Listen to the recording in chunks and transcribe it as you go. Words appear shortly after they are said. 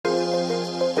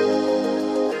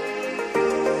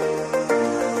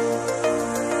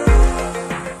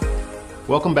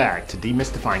Welcome back to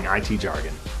Demystifying IT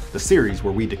Jargon, the series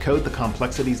where we decode the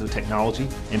complexities of technology,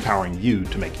 empowering you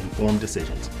to make informed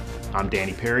decisions. I'm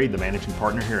Danny Perry, the managing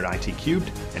partner here at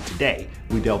ITCubed, and today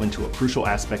we delve into a crucial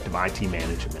aspect of IT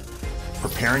management,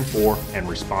 preparing for and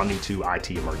responding to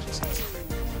IT emergencies.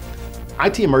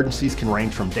 IT emergencies can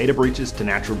range from data breaches to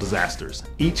natural disasters,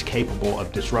 each capable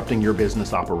of disrupting your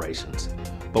business operations.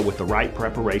 But with the right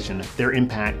preparation, their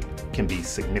impact can be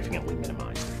significantly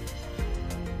minimized.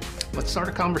 Let's start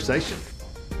a conversation.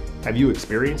 Have you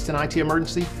experienced an IT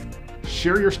emergency?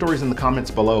 Share your stories in the comments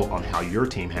below on how your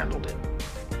team handled it.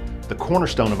 The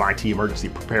cornerstone of IT emergency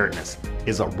preparedness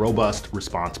is a robust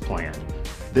response plan.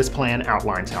 This plan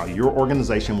outlines how your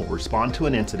organization will respond to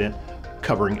an incident,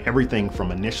 covering everything from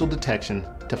initial detection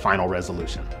to final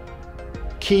resolution.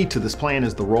 Key to this plan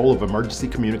is the role of emergency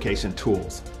communication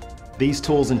tools. These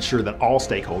tools ensure that all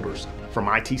stakeholders, from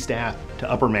IT staff to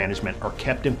upper management, are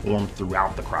kept informed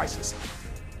throughout the crisis.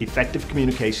 Effective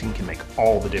communication can make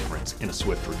all the difference in a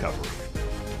swift recovery.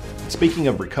 Speaking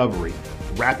of recovery,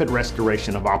 rapid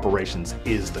restoration of operations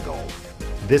is the goal.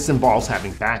 This involves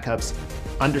having backups,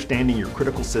 understanding your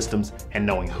critical systems, and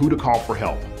knowing who to call for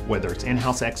help, whether it's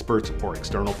in-house experts or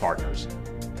external partners.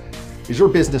 Is your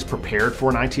business prepared for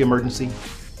an IT emergency?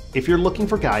 If you're looking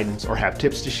for guidance or have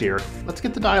tips to share, let's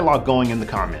get the dialogue going in the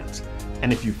comments.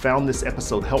 And if you found this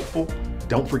episode helpful,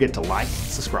 don't forget to like,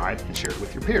 subscribe, and share it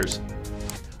with your peers.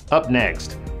 Up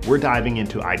next, we're diving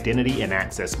into Identity and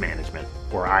Access Management,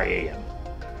 or IAM,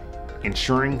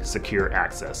 ensuring secure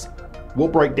access. We'll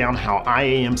break down how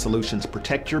IAM solutions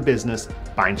protect your business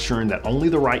by ensuring that only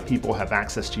the right people have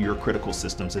access to your critical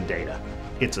systems and data.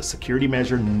 It's a security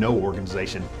measure no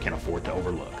organization can afford to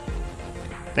overlook.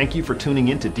 Thank you for tuning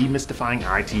in to Demystifying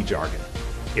IT Jargon.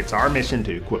 It's our mission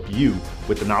to equip you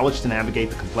with the knowledge to navigate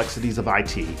the complexities of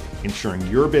IT, ensuring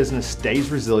your business stays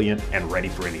resilient and ready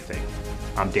for anything.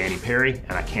 I'm Danny Perry,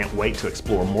 and I can't wait to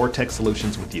explore more tech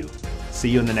solutions with you. See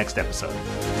you in the next episode.